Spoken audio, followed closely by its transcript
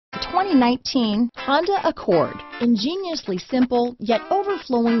2019 Honda Accord. Ingeniously simple, yet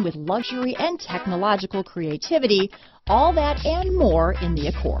overflowing with luxury and technological creativity, all that and more in the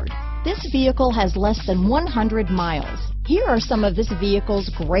Accord. This vehicle has less than 100 miles. Here are some of this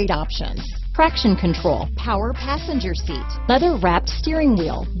vehicle's great options: traction control, power passenger seat, leather-wrapped steering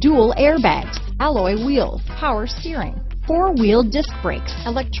wheel, dual airbags, alloy wheels, power steering, four-wheel disc brakes,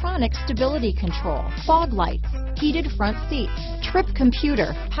 electronic stability control, fog lights, heated front seats, trip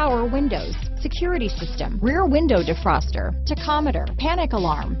computer, power windows, security system, rear window defroster, tachometer, panic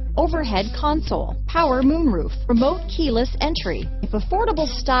alarm, overhead console, power moonroof, remote keyless entry. If affordable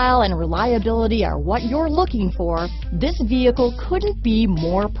style and reliability are what you're looking for, this vehicle couldn't be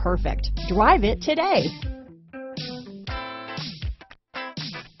more perfect. Drive it today.